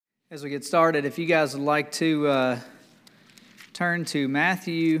As we get started, if you guys would like to turn to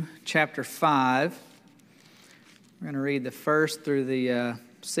Matthew chapter 5, we're going to read the first through the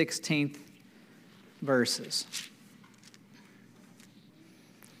 16th verses.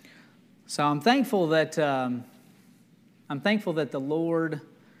 So I'm thankful that the Lord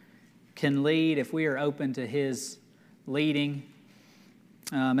can lead if we are open to His leading.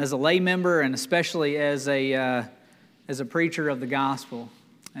 As a lay member, and especially as a preacher of the gospel.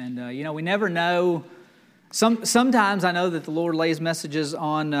 And, we never know. Sometimes I know that the Lord lays messages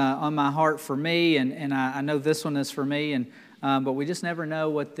on my heart for me, and I know this one is for me. But we just never know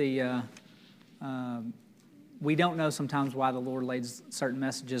what we don't know sometimes why the Lord lays certain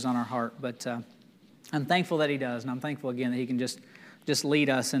messages on our heart. But I'm thankful that He does, and I'm thankful again that He can just lead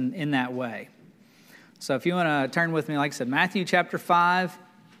us in that way. So if you want to turn with me, like I said, Matthew chapter 5,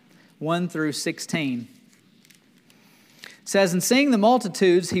 1 through 16. It says, "And seeing the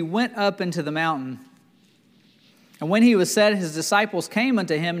multitudes, He went up into the mountain. And when He was set, His disciples came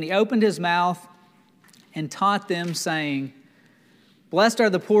unto Him, and He opened His mouth and taught them, saying, Blessed are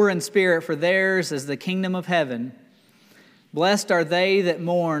the poor in spirit, for theirs is the kingdom of heaven. Blessed are they that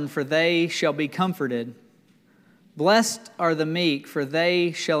mourn, for they shall be comforted. Blessed are the meek, for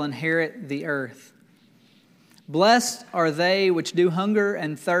they shall inherit the earth. Blessed are they which do hunger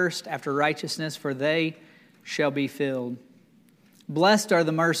and thirst after righteousness, for they shall be filled. Blessed are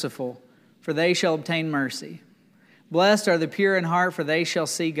the merciful, for they shall obtain mercy. Blessed are the pure in heart, for they shall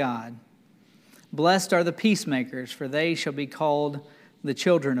see God. Blessed are the peacemakers, for they shall be called the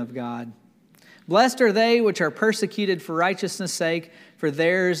children of God. Blessed are they which are persecuted for righteousness' sake, for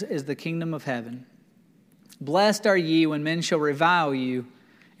theirs is the kingdom of heaven. Blessed are ye when men shall revile you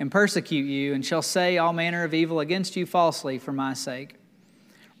and persecute you, and shall say all manner of evil against you falsely for my sake.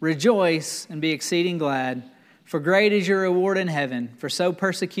 Rejoice and be exceeding glad, for great is your reward in heaven, for so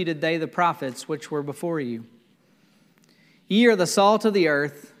persecuted they the prophets which were before you. Ye are the salt of the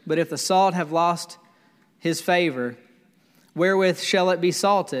earth, but if the salt have lost his favor, wherewith shall it be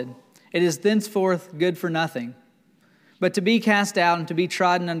salted? It is thenceforth good for nothing, but to be cast out and to be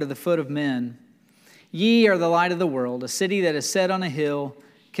trodden under the foot of men. Ye are the light of the world. A city that is set on a hill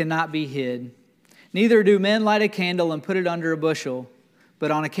cannot be hid. Neither do men light a candle and put it under a bushel,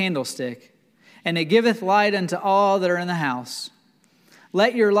 but on a candlestick, and it giveth light unto all that are in the house.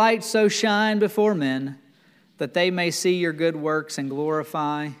 Let your light so shine before men, that they may see your good works and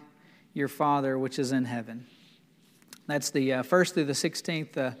glorify your Father which is in heaven." That's the first through the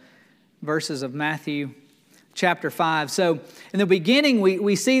 16th verses of Matthew chapter 5. So in the beginning,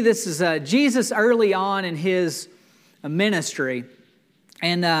 we see this is Jesus early on in His ministry.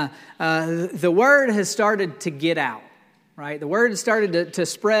 And the word has started to get out, right? The word has started to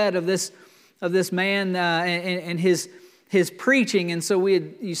spread of this man and his preaching. And so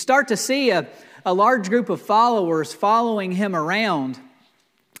you start to see a large group of followers following Him around.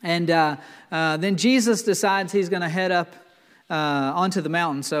 And then Jesus decides He's going to head up onto the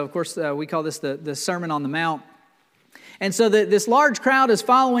mountain. So, of course, we call this the Sermon on the Mount. And so this large crowd is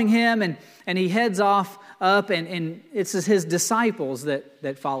following Him, and He heads off up, and it's His disciples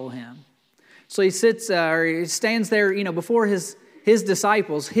that follow Him. So He stands there, before His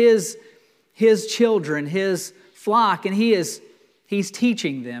disciples, His children, His flock, and He's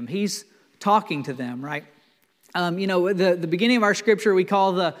teaching them. He's talking to them, right? The beginning of our scripture we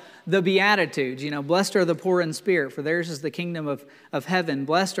call the Beatitudes. Blessed are the poor in spirit, for theirs is the kingdom of heaven.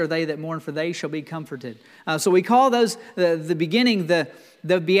 Blessed are they that mourn, for they shall be comforted. So we call those the beginning the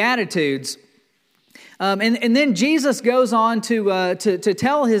Beatitudes. And then Jesus goes on to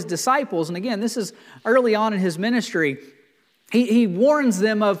tell His disciples, and again, this is early on in His ministry. He warns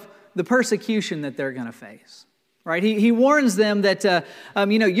them of the persecution that they're going to face. Right? He warns them that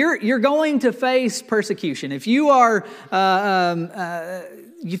you're going to face persecution if you are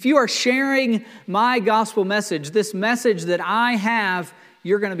sharing my gospel message, this message that I have.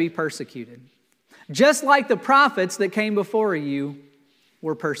 You're going to be persecuted, just like the prophets that came before you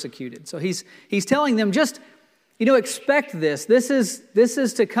were persecuted. So he's telling them, just expect this. This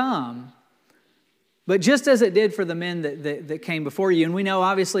is to come. But just as it did for the men that came before you, and we know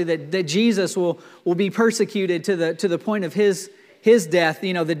obviously that Jesus will be persecuted to the point of his death,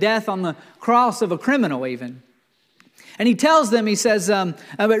 the death on the cross of a criminal even. And He tells them, He says,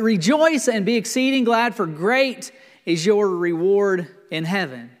 but rejoice and be exceeding glad, for great is your reward in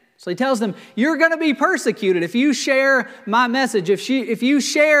heaven. So He tells them, you're going to be persecuted if you share my message, if you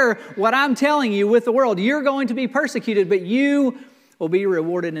share what I'm telling you with the world, you're going to be persecuted, but you will be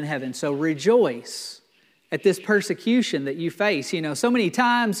rewarded in heaven. So rejoice at this persecution that you face. So many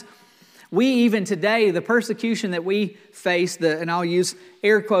times We even today, the persecution that we face, and I'll use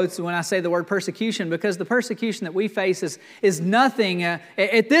air quotes when I say the word persecution, because the persecution that we face is nothing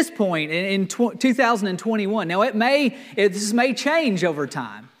at this point in 2021. Now, this may change over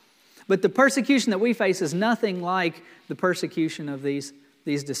time, but the persecution that we face is nothing like the persecution of these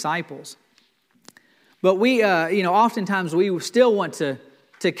disciples. But we, oftentimes we still want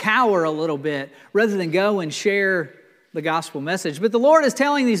to cower a little bit rather than go and share the gospel message. But the Lord is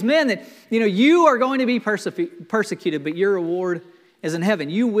telling these men that, you are going to be persecuted, but your reward is in heaven.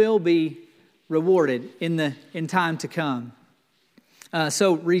 You will be rewarded in time to come.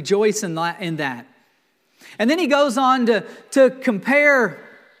 So rejoice in that. And then he goes on to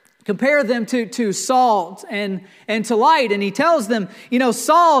compare them to salt and to light, and he tells them,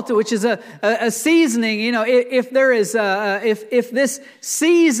 salt, which is a seasoning. If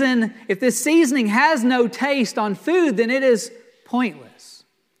this seasoning has no taste on food, then it is pointless.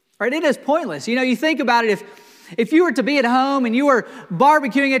 Right? It is pointless. You think about it. If you were to be at home and you were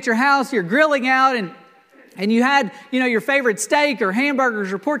barbecuing at your house, you're grilling out, and you had, your favorite steak or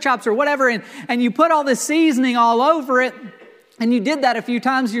hamburgers or pork chops or whatever, and you put all this seasoning all over it. And you did that a few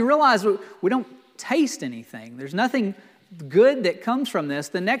times, you realize we don't taste anything. There's nothing good that comes from this.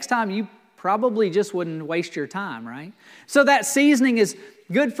 The next time you probably just wouldn't waste your time, right? So that seasoning is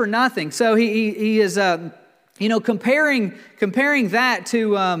good for nothing. So he is, comparing that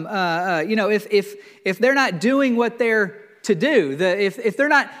to, if they're not doing what they're to do, if they're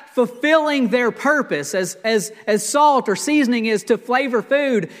not fulfilling their purpose as salt or seasoning is to flavor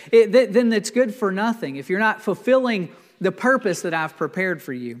food, then it's good for nothing. If you're not fulfilling the purpose that I've prepared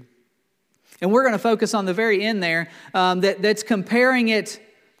for you. And we're going to focus on the very end there, that's comparing it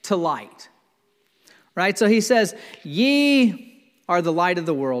to light. Right? So he says, ye are the light of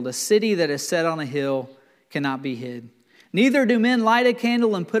the world. A city that is set on a hill cannot be hid. Neither do men light a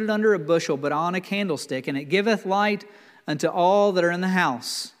candle and put it under a bushel, but on a candlestick, and it giveth light unto all that are in the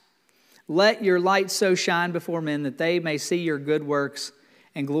house. Let your light so shine before men that they may see your good works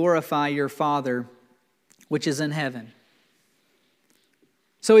and glorify your Father which is in heaven.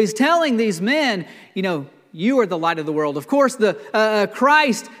 So he's telling these men, you are the light of the world. Of course,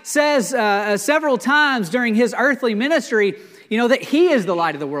 Christ says several times during his earthly ministry, that he is the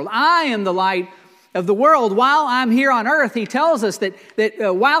light of the world. I am the light of the world. While I'm here on earth, he tells us that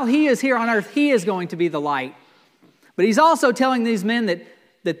while he is here on earth, he is going to be the light. But he's also telling these men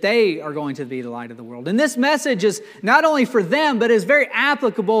that they are going to be the light of the world. And this message is not only for them, but is very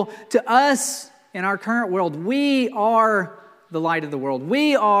applicable to us in our current world. We are the light of the world.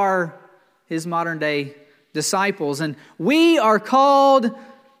 We are his modern day disciples, and we are called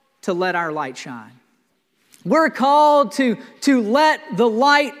to let our light shine. We're called to let the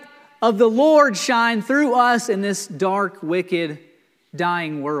light of the Lord shine through us in this dark, wicked,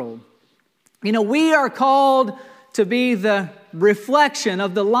 dying world. We are called to be the reflection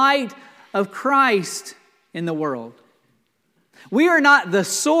of the light of Christ in the world. We are not the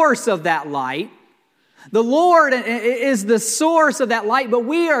source of that light. The Lord is the source of that light, but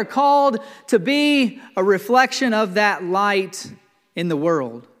we are called to be a reflection of that light in the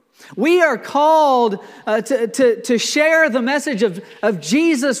world. We are called to share the message of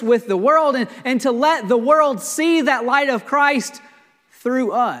Jesus with the world and to let the world see that light of Christ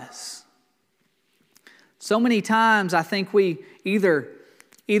through us. So many times I think we either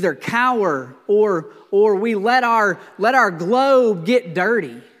cower or we let our globe get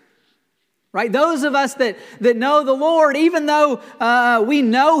dirty. Right? Those of us that know the Lord, even though we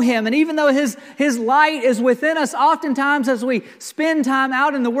know him and even though his light is within us, oftentimes as we spend time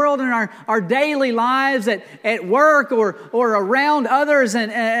out in the world in our daily lives at work or around others,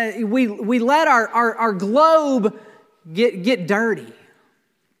 and we let our globe get dirty.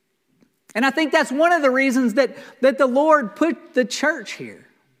 And I think that's one of the reasons that the Lord put the church here.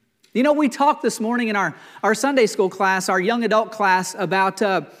 We talked this morning in our Sunday school class, our young adult class, about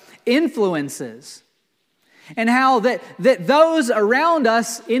influences and how that those around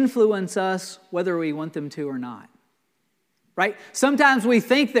us influence us whether we want them to or not. Right? Sometimes we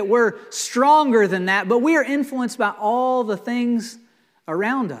think that we're stronger than that, but we are influenced by all the things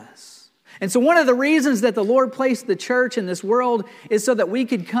around us. And so one of the reasons that the Lord placed the church in this world is so that we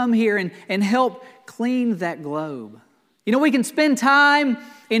could come here and help clean that globe. We can spend time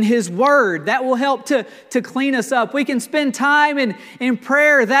in His Word. That will help to clean us up. We can spend time in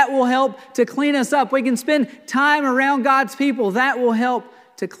prayer. That will help to clean us up. We can spend time around God's people. That will help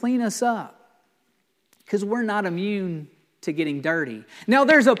to clean us up. Because we're not immune to getting dirty. Now,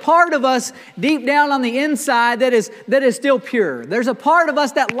 there's a part of us deep down on the inside that is still pure. There's a part of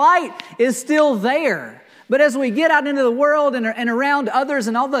us that light is still there. But as we get out into the world and around others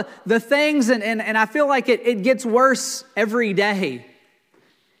and all the things, and I feel like it gets worse every day.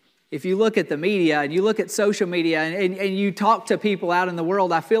 If you look at the media and you look at social media and you talk to people out in the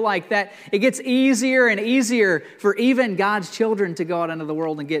world, I feel like that it gets easier and easier for even God's children to go out into the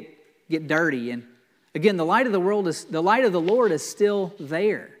world and get dirty. And again, the light of the Lord is still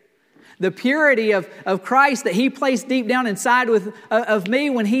there. The purity of Christ that He placed deep down inside of me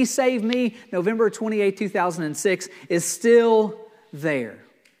when He saved me November 28, 2006 is still there.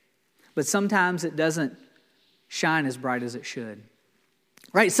 But sometimes it doesn't shine as bright as it should.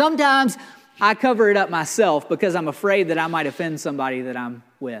 Right? Sometimes I cover it up myself because I'm afraid that I might offend somebody that I'm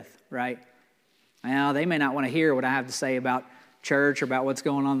with, right? Now, they may not want to hear what I have to say about church or about what's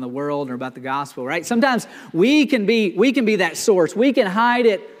going on in the world or about the gospel, right? Sometimes we can be that source. We can hide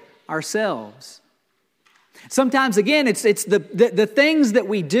it ourselves. Sometimes, again, it's the things that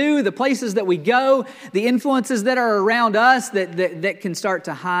we do, the places that we go, the influences that are around us that can start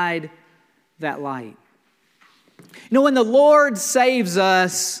to hide that light. You know, when the Lord saves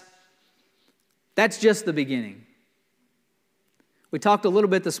us, that's just the beginning. We talked a little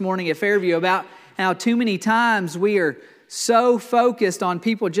bit this morning at Fairview about how too many times we are so focused on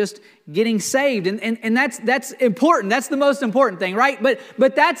people just getting saved. And that's important. That's the most important thing, right?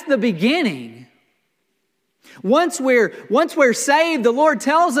 But that's the beginning. Once we're saved, the Lord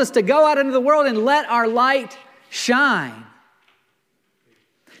tells us to go out into the world and let our light shine.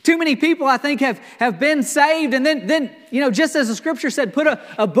 Too many people, I think, have been saved and then just as the Scripture said, put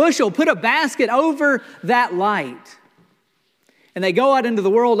a bushel, put a basket over that light. And they go out into the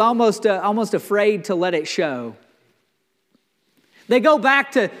world almost afraid to let it show. They go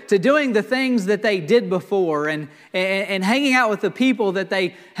back to doing the things that they did before and hanging out with the people that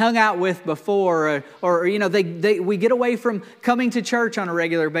they hung out with before. Or we get away from coming to church on a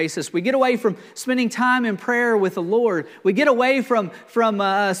regular basis. We get away from spending time in prayer with the Lord. We get away from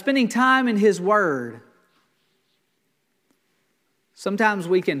spending time in His Word. Sometimes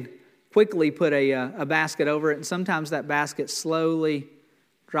we can quickly put a basket over it, and sometimes that basket slowly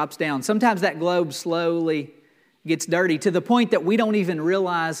drops down. Sometimes that globe slowly gets dirty to the point that we don't even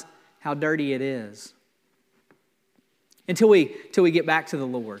realize how dirty it is until we get back to the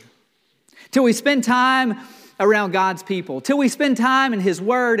Lord. Till we spend time around God's people. Till we spend time in His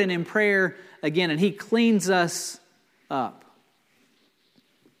Word and in prayer again, and He cleans us up.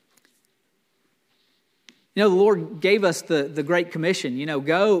 You know, the Lord gave us the Great Commission.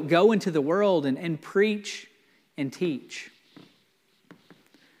 Go into the world and preach and teach.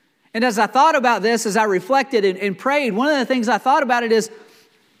 And as I thought about this, as I reflected and prayed, one of the things I thought about it is,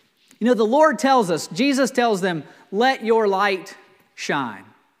 the Lord tells us, Jesus tells them, let your light shine.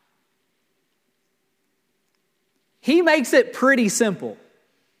 He makes it pretty simple,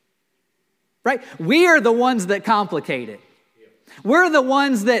 right? We are the ones that complicate it. We're the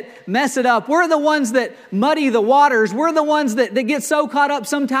ones that mess it up. We're the ones that muddy the waters. We're the ones that get so caught up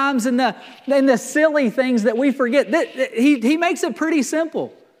sometimes in the silly things that we forget. He makes it pretty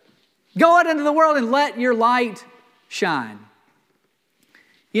simple. Go out into the world and let your light shine.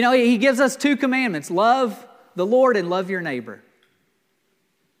 He gives us 2 commandments. Love the Lord and love your neighbor.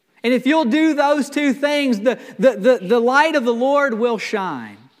 And if you'll do those 2 things, the light of the Lord will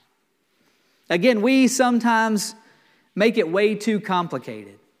shine. Again, we sometimes make it way too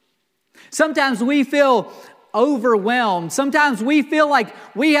complicated. Sometimes we feel overwhelmed. Sometimes we feel like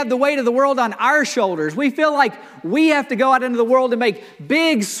we have the weight of the world on our shoulders. We feel like we have to go out into the world and make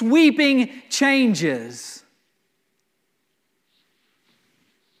big, sweeping changes.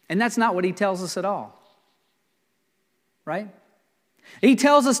 And that's not what He tells us at all. Right? He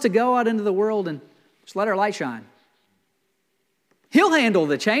tells us to go out into the world and just let our light shine. He'll handle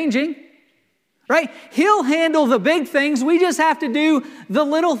the changing. Right? He'll handle the big things. We just have to do the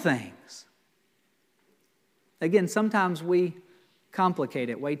little things. Again, sometimes we complicate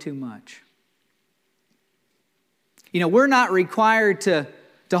it way too much. We're not required to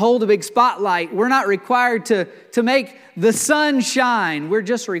hold a big spotlight. We're not required to make the sun shine. We're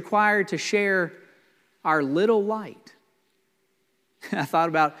just required to share our little light. I thought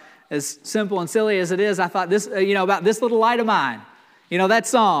about, as simple and silly as it is, I thought this, about this little light of mine. That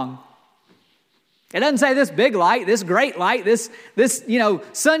song. It doesn't say this big light, this great light, this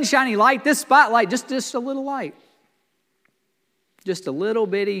sunshiny light, this spotlight, just a little light. Just a little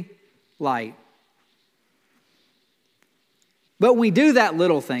bitty light. But when we do that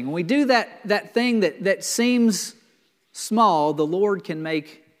little thing, when we do that thing that seems small, the Lord can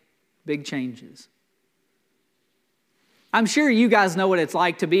make big changes. I'm sure you guys know what it's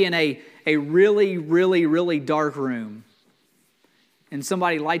like to be in a really, really, really dark room and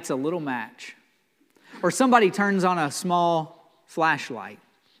somebody lights a little match. or somebody turns on a small flashlight.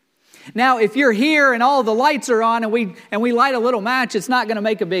 Now, if you're here and all the lights are on and we light a little match, it's not going to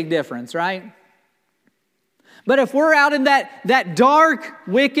make a big difference, right? But if we're out in that dark,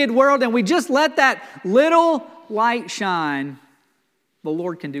 wicked world and we just let that little light shine, the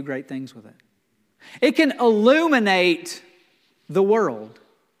Lord can do great things with it. It can illuminate the world,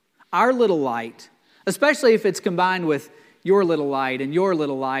 our little light, especially if it's combined with your little light and your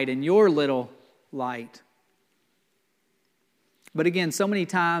little light and your little light. But again, so many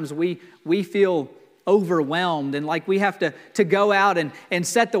times we feel overwhelmed and like we have to go out and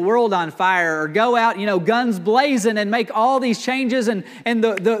set the world on fire, or go out, guns blazing and make all these changes, and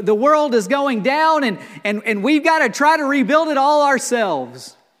the world is going down and we've got to try to rebuild it all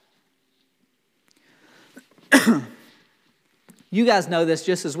ourselves. You guys know this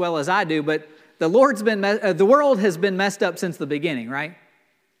just as well as I do, but the world has been messed up since the beginning, right?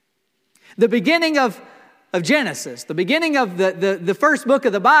 The beginning of Genesis, the beginning of the first book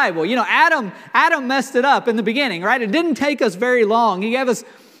of the Bible. Adam messed it up in the beginning, right? It didn't take us very long. He gave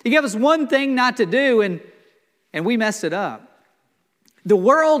us one thing not to do, and we messed it up. The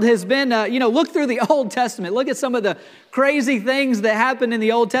world has been, look through the Old Testament. Look at some of the crazy things that happened in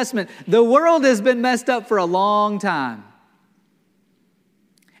the Old Testament. The world has been messed up for a long time.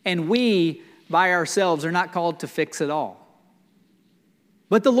 And we, by ourselves, are not called to fix it all.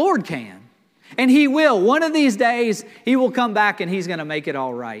 But the Lord can. And He will. One of these days, He will come back and He's going to make it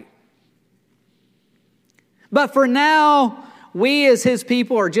all right. But for now, we as His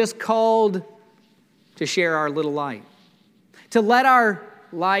people are just called to share our little light. To let our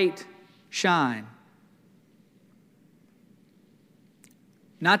light shine.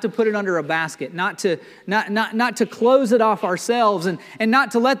 Not to put it under a basket, not to close it off ourselves, and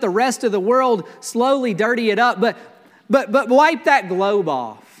not to let the rest of the world slowly dirty it up, but wipe that globe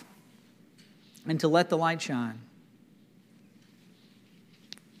off and to let the light shine.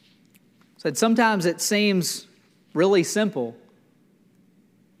 So sometimes it seems really simple,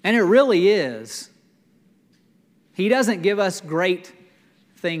 and it really is. He doesn't give us great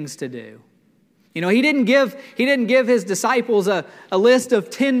things to do. He didn't give His disciples a list of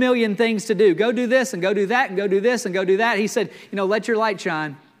 10 million things to do. Go do this and go do that and go do this and go do that. He said, let your light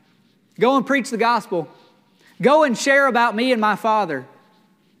shine. Go and preach the gospel. Go and share about me and my Father.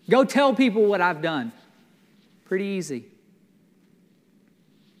 Go tell people what I've done. Pretty easy.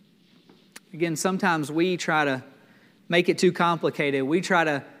 Again, sometimes we try to make it too complicated. We try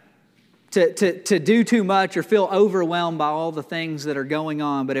to do too much or feel overwhelmed by all the things that are going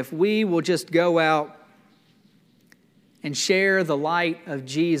on. But if we will just go out and share the light of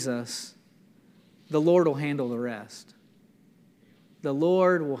Jesus, the Lord will handle the rest. The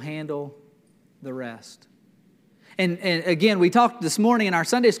Lord will handle the rest. And again, we talked this morning in our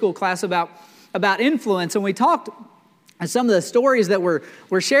Sunday school class about influence, and we talked, and some of the stories that were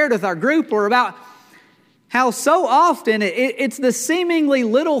shared with our group were about how so often it's the seemingly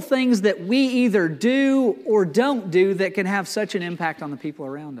little things that we either do or don't do that can have such an impact on the people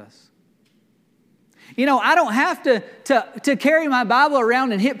around us. I don't have to carry my Bible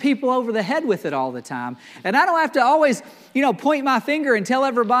around and hit people over the head with it all the time. And I don't have to always, point my finger and tell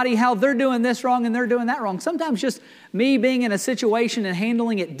everybody how they're doing this wrong and they're doing that wrong. Sometimes just me being in a situation and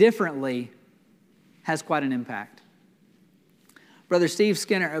handling it differently has quite an impact.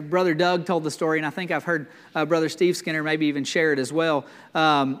 Brother Doug told the story, and I think I've heard Brother Steve Skinner maybe even share it as well.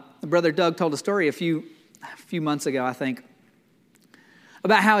 Brother Doug told a story a few months ago, I think,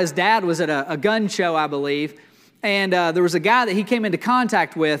 about how his dad was at a gun show, I believe, and there was a guy that he came into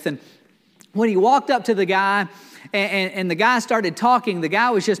contact with, and when he walked up to the guy, and the guy started talking, the guy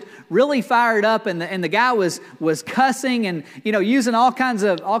was just really fired up, and the guy was cussing and using all kinds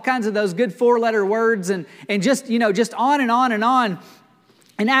of those good 4-letter words, and just on and on and on.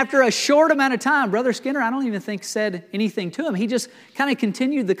 And after a short amount of time, Brother Skinner, I don't even think said anything to him. He just kind of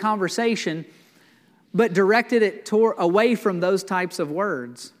continued the conversation, but directed it away from those types of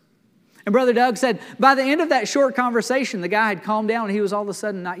words. And Brother Doug said, by the end of that short conversation, the guy had calmed down and he was all of a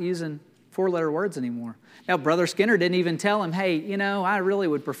sudden not using 4-letter words anymore. Now, Brother Skinner didn't even tell him, hey, I really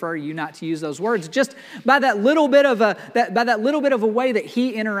would prefer you not to use those words. Just by that little bit of a way that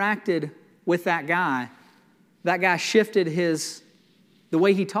he interacted with that guy shifted the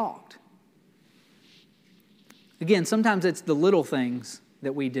way he talked. Again, sometimes it's the little things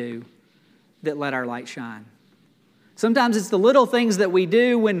that we do that let our light shine. Sometimes it's the little things that we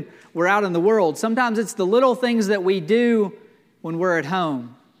do when we're out in the world. Sometimes it's the little things that we do when we're at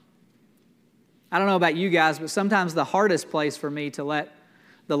home. I don't know about you guys, but sometimes the hardest place for me to let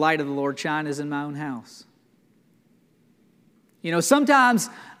the light of the Lord shine is in my own house. You know, sometimes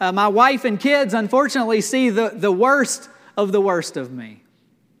my wife and kids, unfortunately, see the worst of me.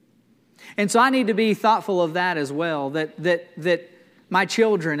 And so I need to be thoughtful of that as well, that my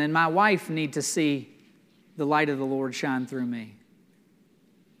children and my wife need to see the light of the Lord shine through me.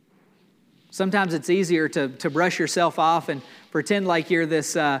 Sometimes it's easier to brush yourself off and pretend like you're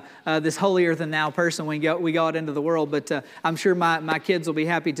this holier than thou person when we go out into the world. But I'm sure my kids will be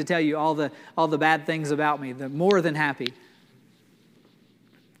happy to tell you all the bad things about me. They're more than happy.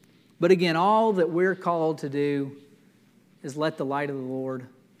 But again, all that we're called to do is let the light of the Lord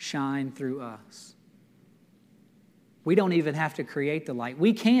shine through us. We don't even have to create the light.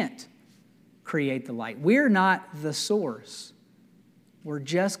 We can't create the light. We're not the source. We're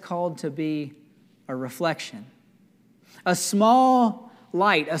just called to be a reflection. A small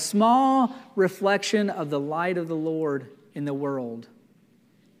light, a small reflection of the light of the Lord in the world.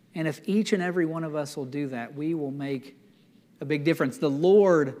 And if each and every one of us will do that, we will make a big difference. The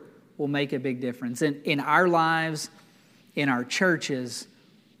Lord will make a big difference in our lives, in our churches,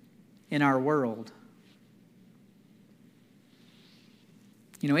 in our world.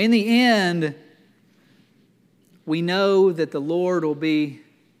 You know, in the end, we know that the Lord will be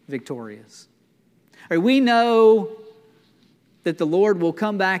victorious. Or we know that the Lord will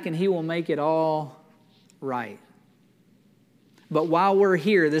come back and He will make it all right. But while we're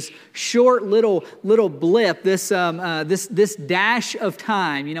here, this short little blip, this dash of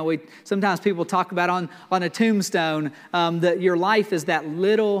time, you know, sometimes people talk about on a tombstone that your life is that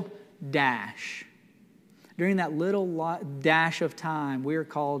little dash. During that little dash of time, we are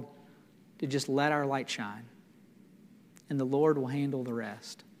called to just let our light shine, and the Lord will handle the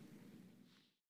rest.